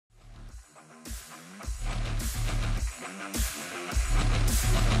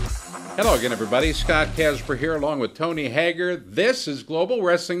Hello again, everybody. Scott Casper here along with Tony Hager. This is Global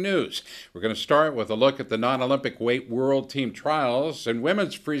Wrestling News. We're going to start with a look at the non-Olympic weight world team trials. In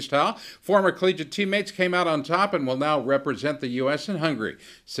women's freestyle, former collegiate teammates came out on top and will now represent the U.S. in Hungary.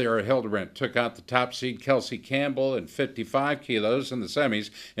 Sarah Hildebrandt took out the top seed Kelsey Campbell in 55 kilos in the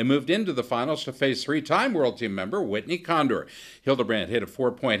semis and moved into the finals to face three-time world team member Whitney Condor. Hildebrandt hit a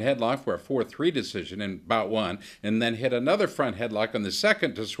 4-point headlock for a 4-3 decision in bout one and then hit another front headlock on the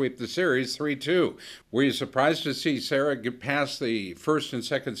second to sweep the series 3-2. Were you surprised to see Sarah get past the first and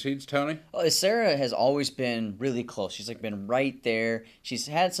second seeds, Tony? Well, Sarah has always been really close. She's been right there. She's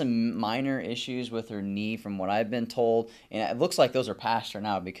had some minor issues with her knee from what I've been told, and it looks like those are past her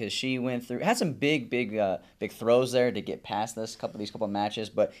now because she had some big throws there to get past these couple of matches,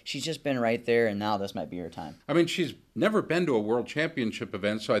 but she's just been right there, and now this might be her time. I mean, she's never been to a world championship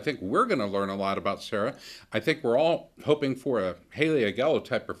event, so I think we're going to learn a lot about Sarah. I think we're all hoping for a Haley Agello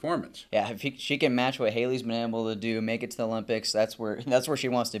type performance. Yeah, if she can match what Haley's been able to do, make it to the Olympics, that's where she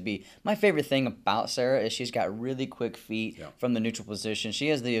wants to be. My favorite thing about Sarah is she's got really quick feet from the neutral position. She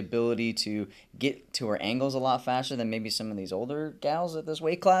has the ability to get to her angles a lot faster than maybe some of these older gals at this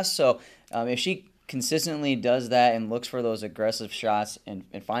weight class. So if she consistently does that and looks for those aggressive shots and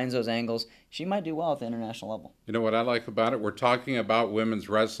finds those angles, she might do well at the international level. You know what I like about it? We're talking about women's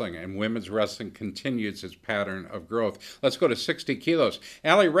wrestling, and women's wrestling continues its pattern of growth. Let's go to 60 kilos.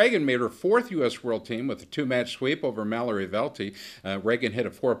 Allie Reagan made her fourth U.S. World Team with a two-match sweep over Mallory Velty. Reagan hit a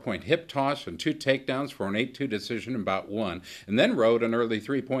 4-point hip toss and 2 takedowns for an 8-2 decision in bout one, and then rode an early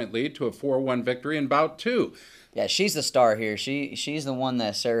 3-point lead to a 4-1 victory in bout two. Yeah, she's the star here. She's the one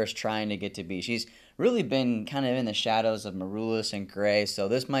that Sarah's trying to get to be. She's really been kind of in the shadows of Maroulis and Gray, so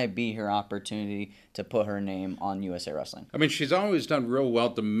this might be her opportunity to put her name on USA Wrestling. I mean, she's always done real well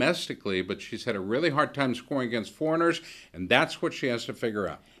domestically, but she's had a really hard time scoring against foreigners, and that's what she has to figure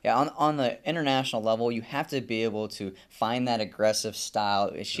out. Yeah, on the international level, you have to be able to find that aggressive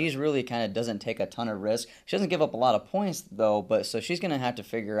style. She's really kind of doesn't take a ton of risk. She doesn't give up a lot of points, though, but so she's going to have to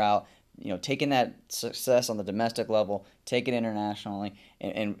figure out, taking that success on the domestic level, take it internationally,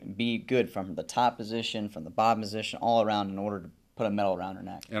 and be good from the top position, from the bottom position, all around in order to put a medal around her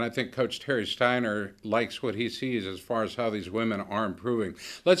neck. And I think Coach Terry Steiner likes what he sees as far as how these women are improving.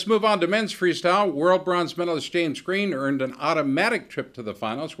 Let's move on to men's freestyle. World bronze medalist James Green earned an automatic trip to the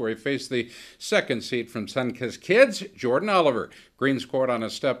finals where he faced the second seed from Sunkist Kids, Jordan Oliver. Green scored on a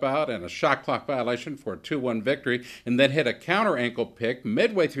step out and a shot clock violation for a 2-1 victory and then hit a counter ankle pick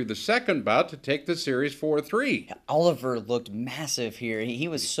midway through the second bout to take the series 4-3. Yeah, Oliver looked massive here. He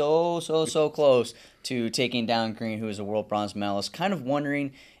was so close to taking down Green, who is a world bronze medalist. Kind of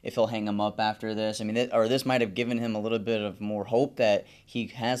wondering if he'll hang him up after this. I mean, this might have given him a little bit of more hope that he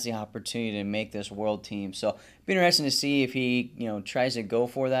has the opportunity to make this world team. So it'd be interesting to see if he, tries to go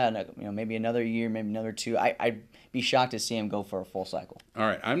for that. Maybe another year, maybe another two. I'd be shocked to see him go for a full cycle. All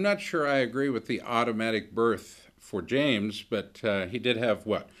right, I'm not sure I agree with the automatic berth for James, but he did have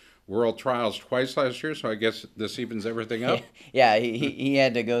World Trials twice last year, so I guess this evens everything up. Yeah, he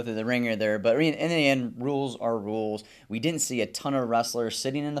had to go through the ringer there. But in the end, rules are rules. We didn't see a ton of wrestlers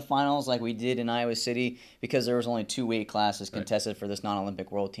sitting in the finals like we did in Iowa City because there was only 2 weight classes contested for this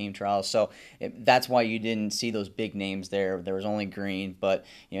non-Olympic World Team Trials. So that's why you didn't see those big names there. There was only Green. But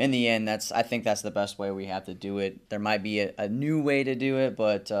in the end, I think that's the best way we have to do it. There might be a new way to do it,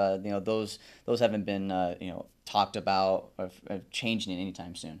 but those haven't been talked about of changing it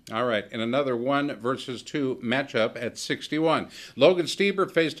anytime soon. All right, in another 1 versus 2 matchup at 61. Logan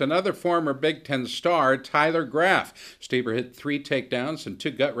Stieber faced another former Big Ten star, Tyler Graff. Stieber hit 3 takedowns and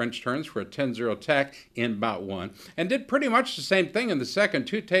 2 gut wrench turns for a 10-0 tech in bout 1, and did pretty much the same thing in the second,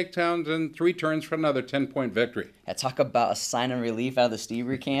 2 takedowns and 3 turns for another 10-point victory. Yeah, talk about a sign of relief out of the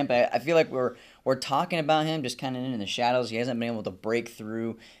Stieber camp. I feel like we're talking about him just kind of in the shadows. He hasn't been able to break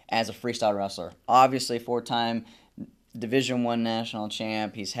through as a freestyle wrestler. Obviously, 4-time Division I national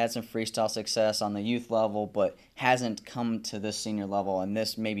champ. He's had some freestyle success on the youth level, but hasn't come to this senior level. And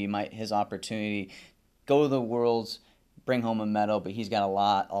this maybe his opportunity. Go to the Worlds, bring home a medal, but he's got a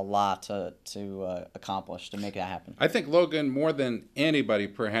lot to accomplish to make that happen. I think Logan, more than anybody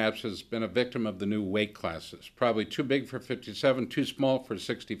perhaps, has been a victim of the new weight classes. Probably too big for 57, too small for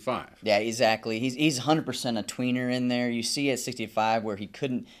 65. Yeah, exactly. He's 100% a tweener in there. You see at 65 where he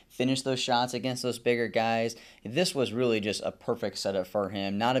couldn't finish those shots against those bigger guys. This was really just a perfect setup for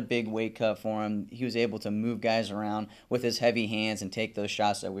him. Not a big weight cut for him. He was able to move guys around with his heavy hands and take those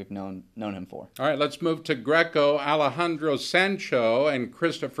shots that we've known him for. All right, let's move to Greco. Alejandro Alejandro Sancho and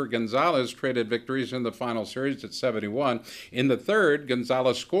Christopher Gonzalez traded victories in the final series at 71. In the third,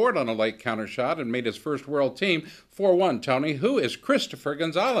 Gonzalez scored on a late counter shot and made his first world team 4-1. Tony, who is Christopher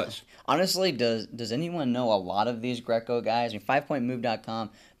Gonzalez? Honestly, does anyone know a lot of these Greco guys? I mean,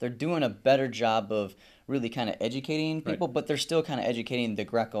 5pointmove.com, they're doing a better job of really kind of educating people, Right. but they're still kind of educating the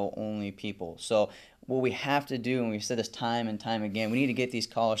Greco-only people. So what we have to do, and we've said this time and time again, we need to get these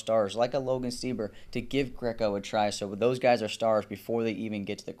college stars like a Logan Stieber to give Greco a try. So those guys are stars before they even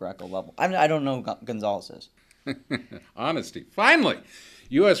get to the Greco level. I don't know who Gonzalez is. Honesty. Finally,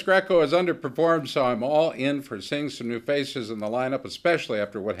 U.S. Greco has underperformed, so I'm all in for seeing some new faces in the lineup, especially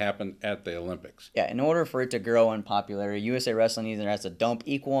after what happened at the Olympics. Yeah, in order for it to grow in popularity, USA Wrestling either has to dump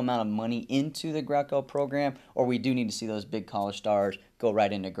equal amount of money into the Greco program, or we do need to see those big college stars go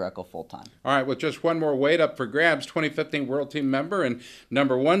right into Greco full time. All right, with just one more weight up for grabs, 2015 World Team member and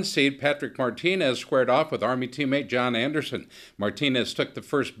number 1 seed Patrick Martinez squared off with Army teammate John Anderson. Martinez took the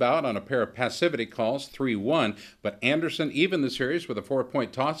first bout on a pair of passivity calls, 3-1, but Anderson evened the series with a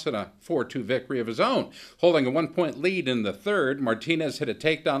 4-point toss and a 4-2 victory of his own. Holding a 1-point lead in the third, Martinez hit a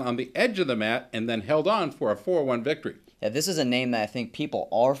takedown on the edge of the mat and then held on for a 4-1 victory. Yeah, this is a name that I think people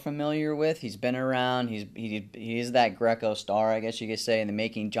are familiar with. He's been around. He is that Greco star, I guess you could say, in the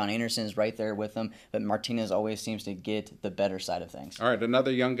making. John Anderson's right there with him, but Martinez always seems to get the better side of things. All right,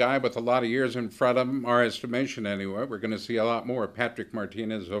 another young guy with a lot of years in front of him, our estimation anyway. We're going to see a lot more of Patrick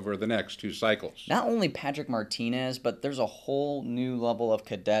Martinez over the next 2 cycles. Not only Patrick Martinez, but there's a whole new level of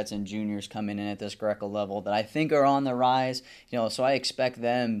cadets and juniors coming in at this Greco level that I think are on the rise. So I expect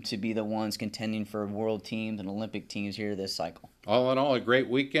them to be the ones contending for world teams and Olympic teams here this cycle. All in all, a great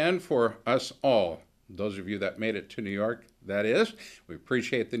weekend for us all. Those of you that made it to New York, that is. We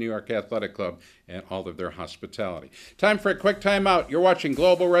appreciate the New York Athletic Club and all of their hospitality. Time for a quick timeout. You're watching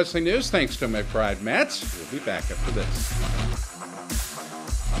Global Wrestling News. Thanks to my pride, Mats. We'll be back after this.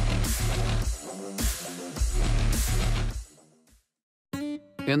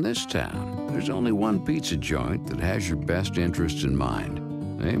 In this town, there's only one pizza joint that has your best interests in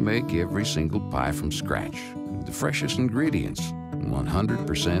mind. They make every single pie from scratch, with the freshest ingredients,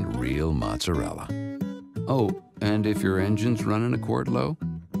 100% real mozzarella. Oh, and if your engine's running a quart low,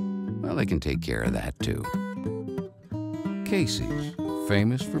 well, they can take care of that too. Casey's,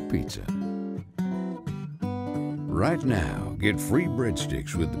 famous for pizza. Right now, get free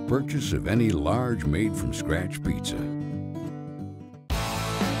breadsticks with the purchase of any large made-from-scratch pizza.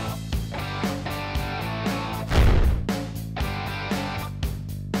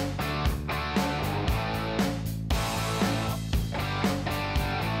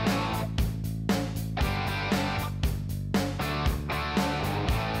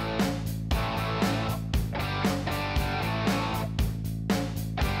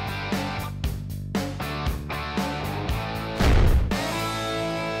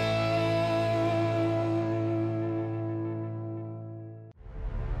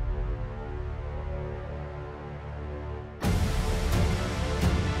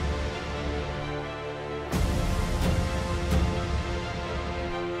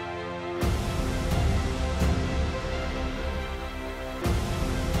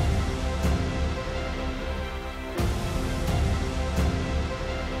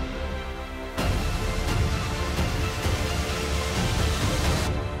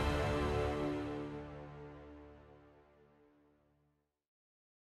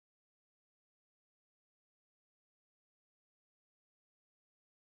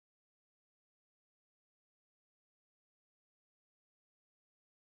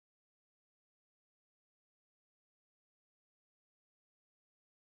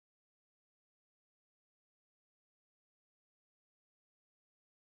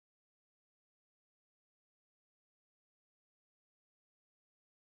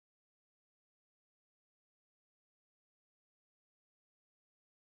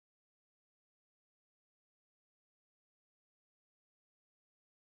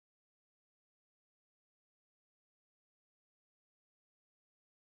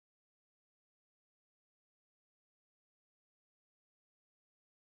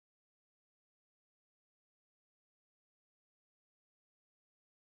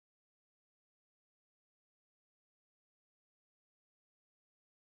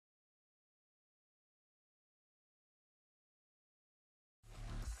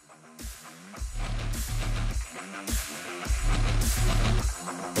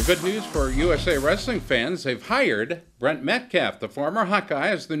 Well, good news for USA Wrestling fans. They've hired Brent Metcalf, the former Hawkeye,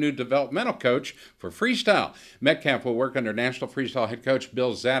 as the new developmental coach for freestyle. Metcalf will work under National Freestyle head coach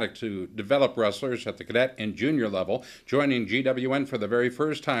Bill Zadek to develop wrestlers at the cadet and junior level. Joining GWN for the very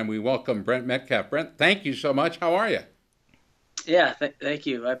first time, we welcome Brent Metcalf. Brent, thank you so much. How are you? Yeah, thank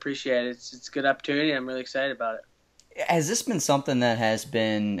you. I appreciate it. It's a good opportunity. I'm really excited about it. Has this been something that has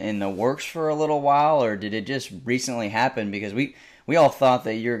been in the works for a little while, or did it just recently happen? Because we all thought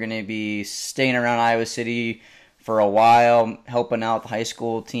that you're going to be staying around Iowa City for a while, helping out the high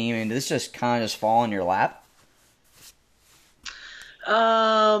school team, and did this just kind of just fall in your lap?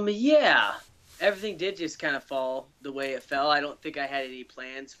 Yeah, everything did just kind of fall the way it fell. I don't think I had any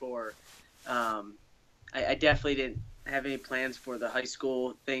plans for, um, I definitely didn't have any plans for the high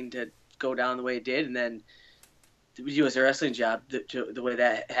school thing to go down the way it did. And then the USA Wrestling job, the way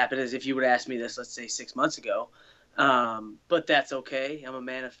that happened is if you would ask me this, let's say 6 months ago. But that's okay. I'm a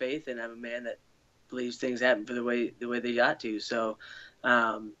man of faith, and I'm a man that believes things happen for the way they got to. So,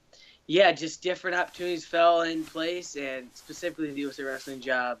 um, yeah, just different opportunities fell in place, and specifically the USA Wrestling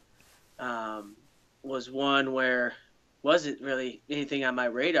job was one where wasn't really anything on my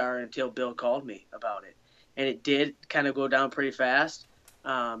radar until Bill called me about it, and it did kind of go down pretty fast.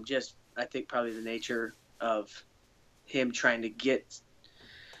 Just I think probably the nature of him trying to get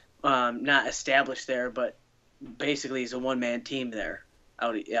not established there, but basically he's a one-man team there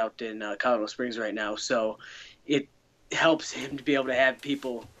out in Colorado Springs right now. So it helps him to be able to have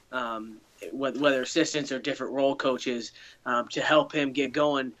people, whether assistants or different role coaches, to help him get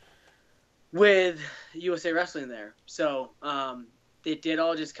going with USA Wrestling there. So it did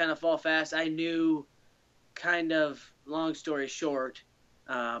all just kind of fall fast. I knew, kind of long story short,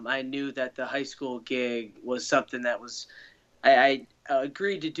 I knew that the high school gig was something that was I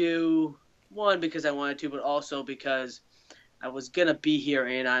agreed to do, one because I wanted to, but also because I was gonna be here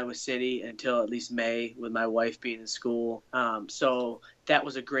in Iowa City until at least May with my wife being in school. So that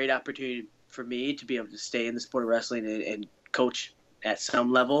was a great opportunity for me to be able to stay in the sport of wrestling and coach at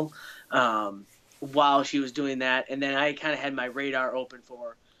some level while she was doing that. And then I kind of had my radar open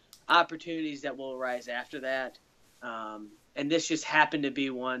for opportunities that will arise after that. And this just happened to be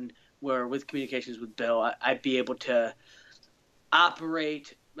one where, with communications with Bill, I'd be able to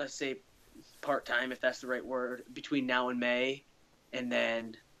operate, let's say, part-time, if that's the right word, between now and May. And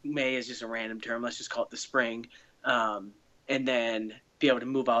then May is just a random term. Let's just call it the spring. And then be able to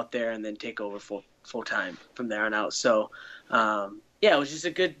move out there and then take over full-time from there on out. So, yeah, it was just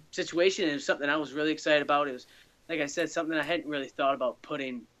a good situation. It was something I was really excited about. It was, like I said, something I hadn't really thought about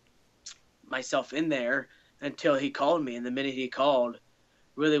putting myself in there until he called me. And the minute he called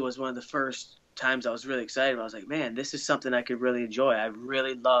really was one of the first times I was really excited. I was like, man, this is something I could really enjoy. I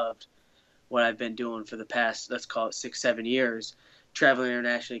really loved what I've been doing for the past, let's call it 6-7 years, traveling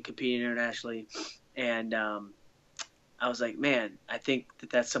internationally, competing internationally. And I was like, man, I think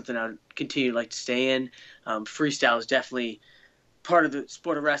that's something I would continue to like to stay in. Freestyle is definitely part of the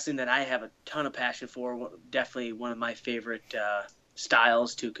sport of wrestling that I have a ton of passion for. Definitely one of my favorite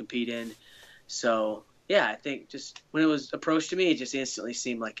styles to compete in. So, yeah, I think just when it was approached to me, it just instantly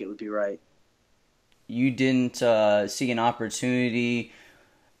seemed like it would be right. You didn't see an opportunity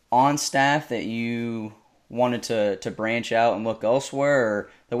on staff that you wanted to branch out and look elsewhere,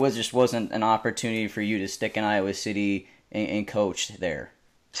 or just wasn't an opportunity for you to stick in Iowa City and coach there?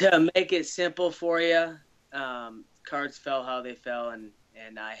 To make it simple for you, cards fell how they fell,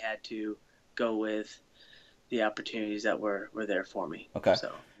 and I had to go with the opportunities that were there for me. Okay.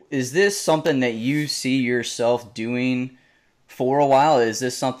 So, is this something that you see yourself doing for a while? Is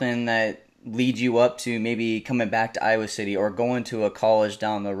this something that leads you up to maybe coming back to Iowa City or going to a college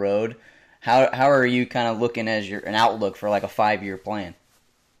down the road? How are you kind of looking as an outlook for like a 5-year plan?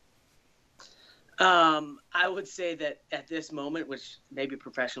 I would say that at this moment, which maybe a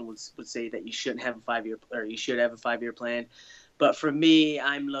professional would say that you shouldn't have a 5-year, or you should have a 5-year plan. But for me,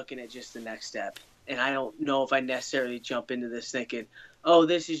 I'm looking at just the next step. And I don't know if I necessarily jump into this thinking, oh,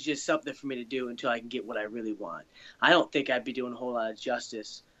 this is just something for me to do until I can get what I really want. I don't think I'd be doing a whole lot of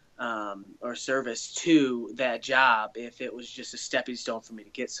justice or service to that job if it was just a stepping stone for me to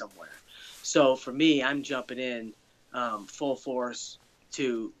get somewhere. So for me, I'm jumping in full force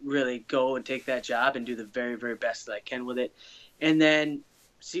to really go and take that job and do the very, very best that I can with it, and then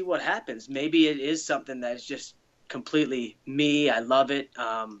see what happens. Maybe it is something that's just completely me. I love it.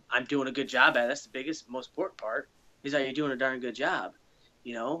 I'm doing a good job at it. That's the biggest, most important part, is that you're doing a darn good job,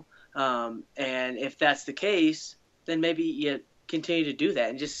 you know? And if that's the case, then maybe you continue to do that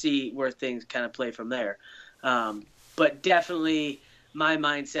and just see where things kind of play from there. But definitely my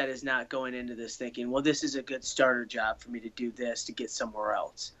mindset is not going into this thinking, well, this is a good starter job for me to do this to get somewhere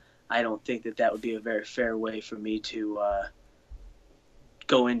else. I don't think that would be a very fair way for me to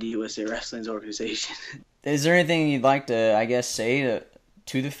go into USA Wrestling's organization. Is there anything you'd like to, I guess, say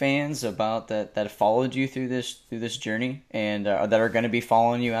to the fans about that followed you through this journey and that are going to be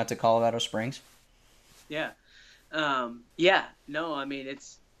following you out to Colorado Springs? Yeah. Yeah, no, I mean,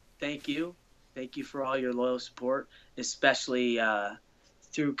 thank you. Thank you for all your loyal support, especially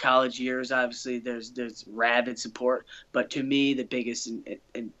through college years. Obviously, there's rabid support, but to me, the biggest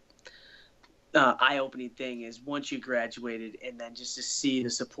and eye-opening thing is once you graduated, and then just to see the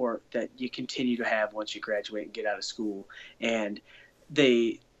support that you continue to have once you graduate and get out of school. And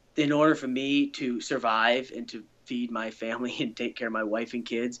they, in order for me to survive and to feed my family and take care of my wife and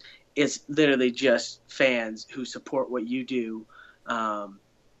kids, it's literally just fans who support what you do.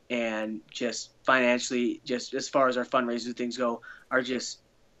 And just financially, just as far as our fundraiser things go, are just,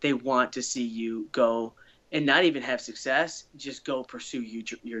 they want to see you go and not even have success, just go pursue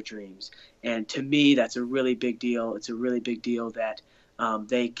your dreams. And to me, that's a really big deal. It's a really big deal that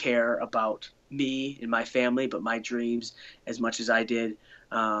they care about me and my family, but my dreams as much as I did.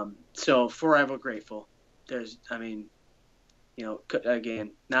 So forever grateful. I mean,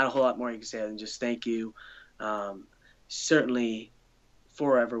 again, not a whole lot more you can say than just thank you. Certainly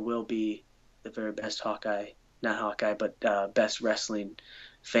forever will be the very best not Hawkeye, but best wrestling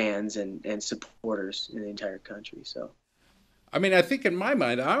fans and supporters in the entire country. So, I mean, I think in my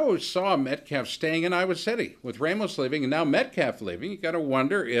mind, I always saw Metcalf staying in Iowa City with Ramos leaving and now Metcalf leaving. You got to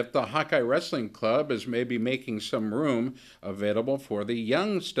wonder if the Hawkeye Wrestling Club is maybe making some room available for the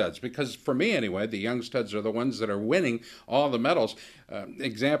young studs. Because for me, anyway, the young studs are the ones that are winning all the medals.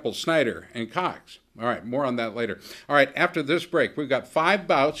 Example, Snyder and Cox. All right, more on that later. All right, after this break, we've got 5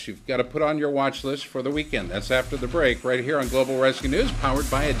 bouts you've got to put on your watch list for the weekend. That's after the break right here on Global Wrestling News, powered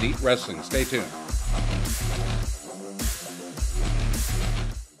by Elite Wrestling. Stay tuned.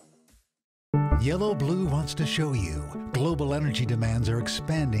 Yellow Blue wants to show you global energy demands are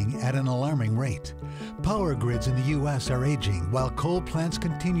expanding at an alarming rate. Power grids in the U.S. are aging while coal plants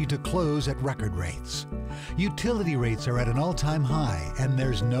continue to close at record rates. Utility rates are at an all-time high and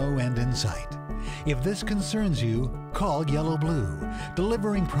there's no end in sight. If this concerns you, call Yellow Blue,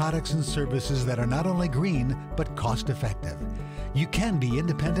 delivering products and services that are not only green but cost-effective. You can be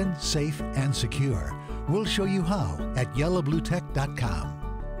independent, safe, and secure. We'll show you how at yellowbluetech.com.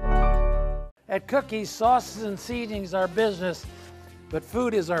 At Cookies, sauces and seasonings are business, but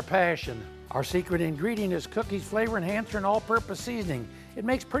food is our passion. Our secret ingredient is Cookies Flavor Enhancer and All-Purpose Seasoning. It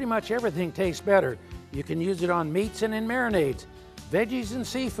makes pretty much everything taste better. You can use it on meats and in marinades, veggies and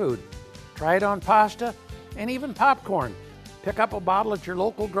seafood. Try it on pasta and even popcorn. Pick up a bottle at your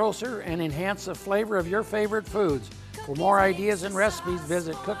local grocer and enhance the flavor of your favorite foods. For more ideas and recipes,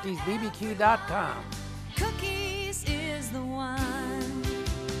 visit cookiesbbq.com. Cookies is the one.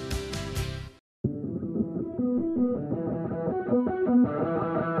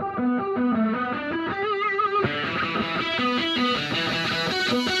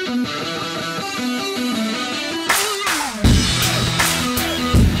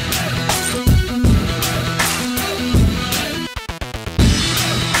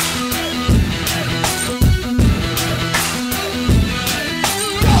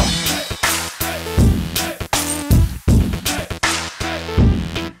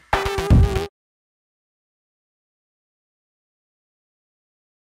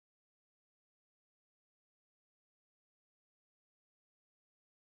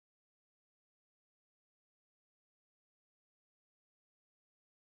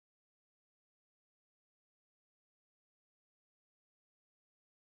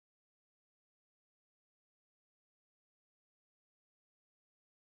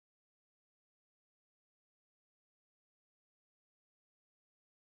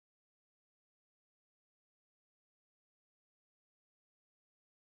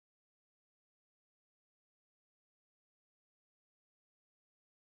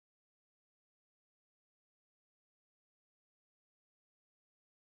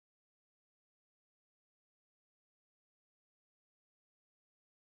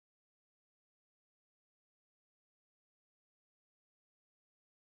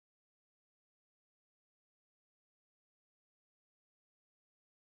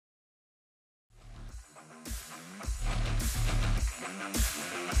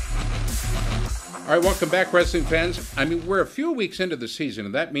 All right, welcome back, wrestling fans. I mean, we're a few weeks into the season,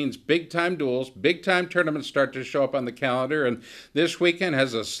 and that means big-time duels, big-time tournaments start to show up on the calendar, and this weekend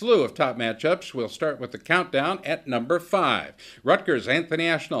has a slew of top matchups. We'll start with the countdown at number 5. Rutgers' Anthony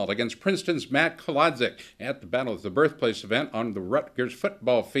Ashnault against Princeton's Matt Kolodzik at the Battle of the Birthplace event on the Rutgers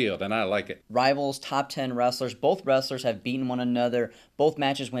football field, and I like it. Rivals, top 10 wrestlers. Both wrestlers have beaten one another. Both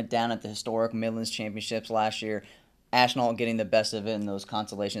matches went down at the historic Midlands Championships last year. Ashnault getting the best of it in those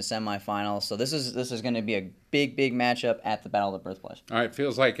consolation semifinals. So this is going to be a big matchup at the Battle of the Birthplace. All right,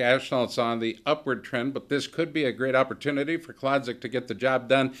 feels like Ashnault's on the upward trend, but this could be a great opportunity for Klodzik to get the job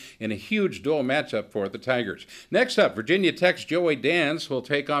done in a huge dual matchup for the Tigers. Next up, Virginia Tech's Joey Dance will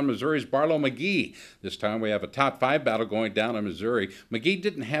take on Missouri's Barlow McGee. This time we have a top 5 battle going down in Missouri. McGee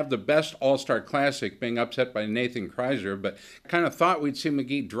didn't have the best All-Star Classic, being upset by Nathan Kreiser, but kind of thought we'd see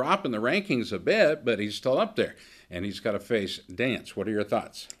McGee drop in the rankings a bit, but he's still up there. And he's got to face Dance. What are your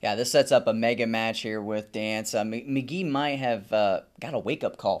thoughts? Yeah, this sets up a mega match here with Dance. McGee might have got a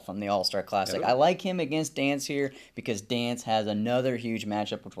wake-up call from the All-Star Classic. I like him against Dance here because Dance has another huge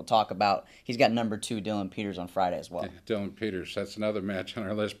matchup, which we'll talk about. He's got number 2, Dylan Peters, on Friday as well. Yeah, Dylan Peters, that's another match on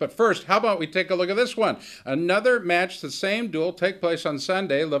our list. But first, how about we take a look at this one? Another match, the same duel, take place on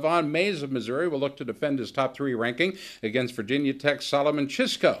Sunday. Levon Mays of Missouri will look to defend his top 3 ranking against Virginia Tech's Solomon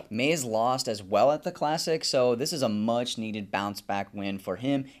Chisco. Mays lost as well at the Classic, so this is a much-needed bounce-back win for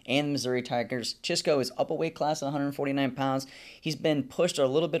him and the Missouri Tigers. Chisco is up a weight class at 149 pounds. He's been pushed a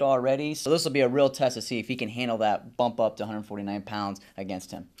little bit already, so this will be a real test to see if he can handle that bump up to 149 pounds against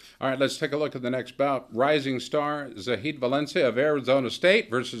him. All right, let's take a look at the next bout. Rising star Zahid Valencia of Arizona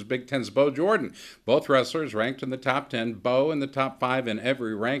State versus Big Ten's Bo Jordan. Both wrestlers ranked in the top 10, Bo in the top 5 in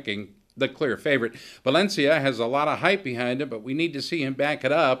every ranking. The clear favorite. Valencia has a lot of hype behind him, but we need to see him back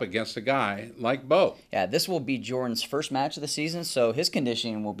it up against a guy like Bo. Yeah, this will be Jordan's first match of the season, so his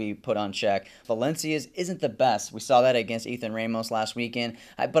conditioning will be put on check. Valencia's isn't the best. We saw that against Ethan Ramos last weekend,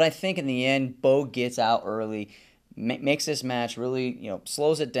 but I think in the end, Bo gets out early, makes this match really,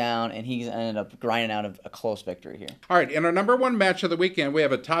 slows it down, and he's ended up grinding out a close victory here. All right, in our number 1 match of the weekend, we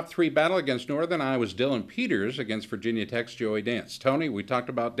have a top 3 battle against Northern Iowa's Dylan Peters against Virginia Tech's Joey Dance. Tony, we talked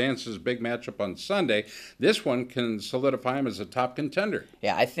about Dance's big matchup on Sunday. This one can solidify him as a top contender.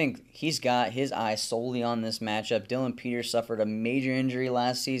 Yeah, I think he's got his eye solely on this matchup. Dylan Peters suffered a major injury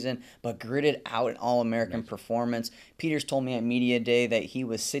last season, but gritted out an All-American performance. Peters told me at Media Day that he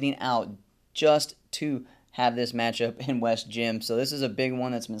was sitting out just to have this matchup in West Gym. So this is a big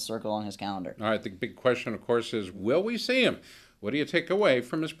one that's been circled on his calendar. All right, the big question, of course, is will we see him? What do you take away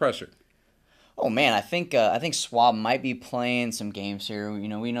from his presser? Oh man, I think Schwab might be playing some games here.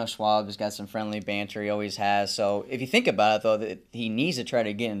 We know Schwab has got some friendly banter. He always has. So if you think about it, though, that he needs to try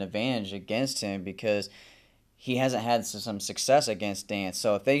to get an advantage against him because he hasn't had some success against Dance.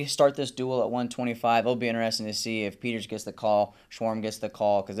 So if they start this duel at 125, it'll be interesting to see if Peters gets the call, Schwarm gets the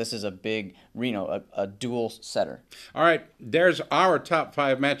call, because this is a big, a dual setter. All right, there's our top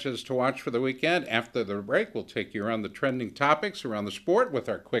 5 matches to watch for the weekend. After the break, we'll take you around the trending topics around the sport with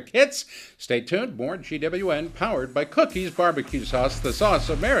our quick hits. Stay tuned. More GWN, powered by Cookies Barbecue Sauce, the sauce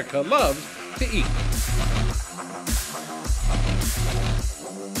America loves to eat.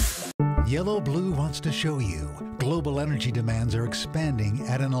 Yellow Blue wants to show you global energy demands are expanding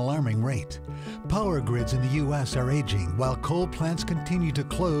at an alarming rate. Power grids in the U.S. are aging while coal plants continue to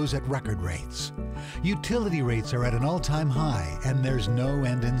close at record rates. Utility rates are at an all-time high and there's no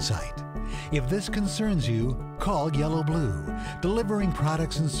end in sight. If this concerns you, call Yellow Blue, delivering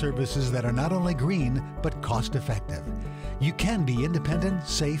products and services that are not only green but cost-effective. You can be independent,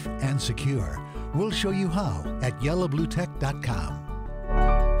 safe, and secure. We'll show you how at yellowbluetech.com.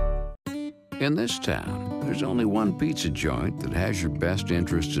 In this town, there's only one pizza joint that has your best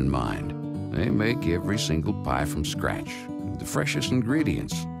interests in mind. They make every single pie from scratch, the freshest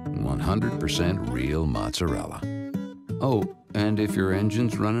ingredients, 100% real mozzarella. Oh, and if your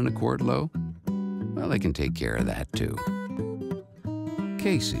engine's running a quart low, well, they can take care of that too.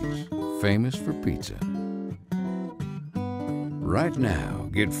 Casey's, famous for pizza. Right now,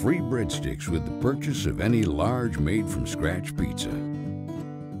 get free breadsticks with the purchase of any large made-from-scratch pizza.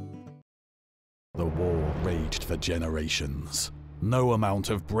 The war raged for generations. No amount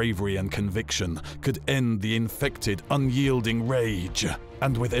of bravery and conviction could end the infected, unyielding rage.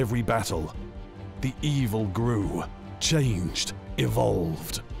 And with every battle, the evil grew, changed,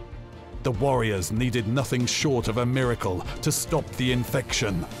 evolved. The warriors needed nothing short of a miracle to stop the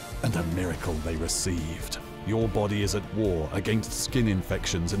infection, and a miracle they received. Your body is at war against skin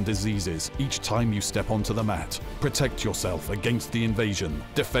infections and diseases each time you step onto the mat. Protect yourself against the invasion.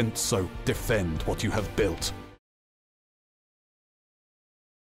 Defense Soap. Defend what you have built.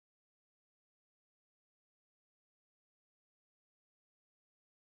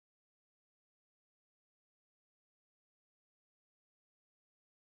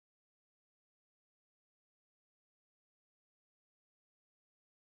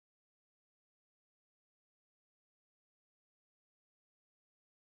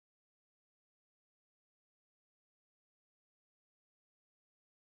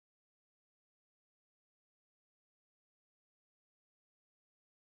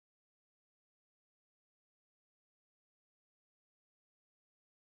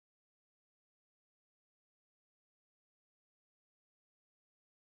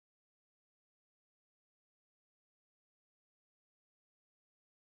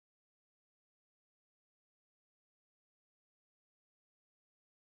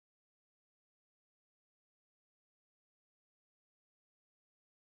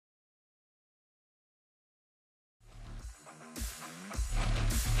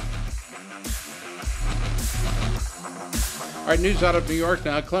 All right, news out of New York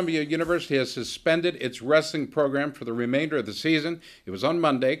now. Columbia University has suspended its wrestling program for the remainder of the season. It was on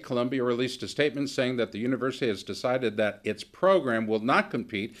Monday. Columbia released a statement saying that the university has decided that its program will not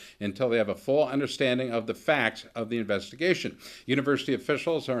compete until they have a full understanding of the facts of the investigation. University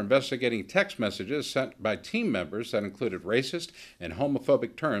officials are investigating text messages sent by team members that included racist and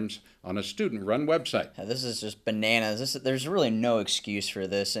homophobic terms on a student-run website. This is just bananas. There's really no excuse for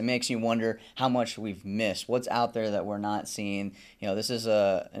this. It makes you wonder how much we've missed. What's out there that we're not seeing? This is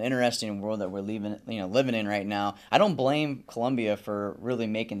an interesting world that we're living in right now. I don't blame Columbia for really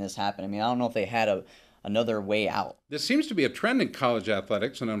making this happen. I mean, I don't know if they had another way out. This seems to be a trend in college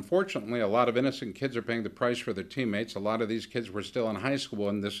athletics, and unfortunately, a lot of innocent kids are paying the price for their teammates. A lot of these kids were still in high school,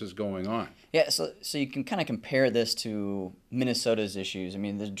 and this is going on. Yeah, so you can kind of compare this to Minnesota's issues. I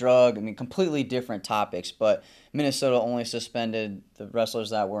mean, the drug, completely different topics, but Minnesota only suspended the wrestlers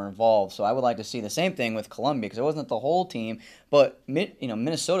that were involved. So I would like to see the same thing with Columbia, because it wasn't the whole team, but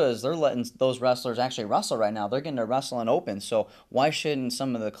Minnesota they're letting those wrestlers actually wrestle right now. They're getting to wrestle in open. So why shouldn't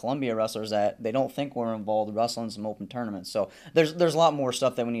some of the Columbia wrestlers that they don't think were involved wrestle in some open tournaments? So there's a lot more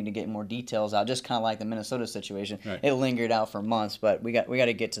stuff that we need to get more details out. Just kind of like the Minnesota situation, right. It lingered out for months, but we got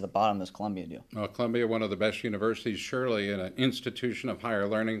to get to the bottom of this Columbia deal. Well, Columbia, one of the best universities, surely an institution of higher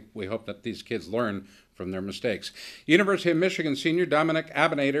learning. We hope that these kids learn from their mistakes. University of Michigan senior Dominic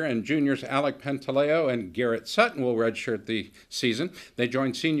Abinader and juniors Alec Pantaleo and Garrett Sutton will redshirt the season. They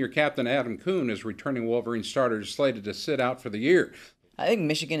join senior captain Adam Kuhn as returning Wolverine starters slated to sit out for the year. I think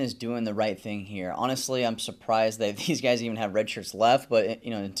Michigan is doing the right thing here. Honestly, I'm surprised that these guys even have red shirts left, but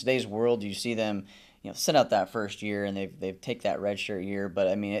in today's world, you see them sit out that first year, and they've take that redshirt year. But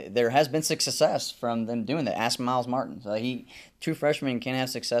I mean, there has been success from them doing that. Ask Miles Martin. So true freshmen can have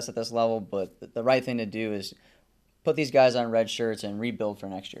success at this level, but the right thing to do is put these guys on red shirts and rebuild for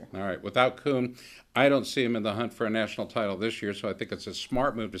next year. All right. Without Kuhn, I don't see him in the hunt for a national title this year, so I think it's a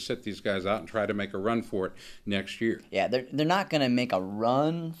smart move to sit these guys out and try to make a run for it next year. Yeah, they're not going to make a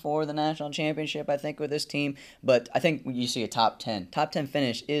run for the national championship, I think, with this team, but I think you see a top 10. Top 10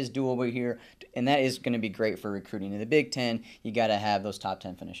 finish is doable here, and that is going to be great for recruiting. In the Big Ten, you got to have those top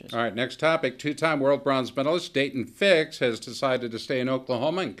 10 finishes. All right, next topic. Two-time world bronze medalist Dayton Fix has decided to stay in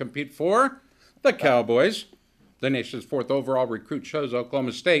Oklahoma and compete for the Cowboys. The nation's 4th overall recruit chose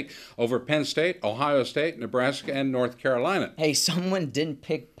Oklahoma State over Penn State, Ohio State, Nebraska, and North Carolina. Hey, someone didn't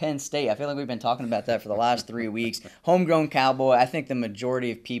pick Penn State. I feel like we've been talking about that for the last 3 weeks. Homegrown Cowboy. I think the majority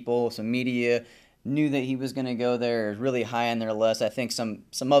of people, some media, knew that he was going to go there, really high on their list. I think some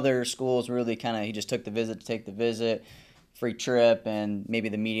other schools really he just took the visit to take the visit, free trip, and maybe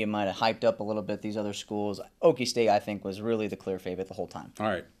the media might have hyped up a little bit these other schools. Okie State, I think, was really the clear favorite the whole time. All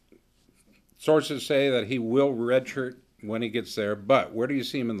right. Sources say that he will redshirt when he gets there, but where do you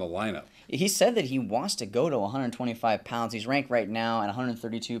see him in the lineup? He said that he wants to go to 125 pounds. He's ranked right now at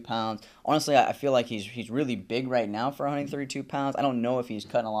 132 pounds. Honestly, I feel like he's really big right now for 132 pounds. I don't know if he's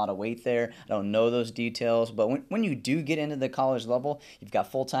cutting a lot of weight there. I don't know those details. But when you do get into the college level, you've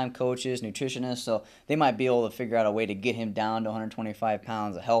got full-time coaches, nutritionists, so they might be able to figure out a way to get him down to 125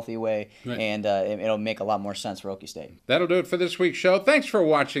 pounds a healthy way, right. And it'll make a lot more sense for Okie State. That'll do it for this week's show. Thanks for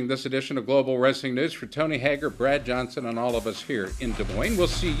watching this edition of Global Wrestling News. For Tony Hager, Brad Johnson, and all of us here in Des Moines, we'll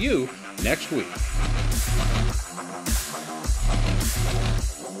see you next week.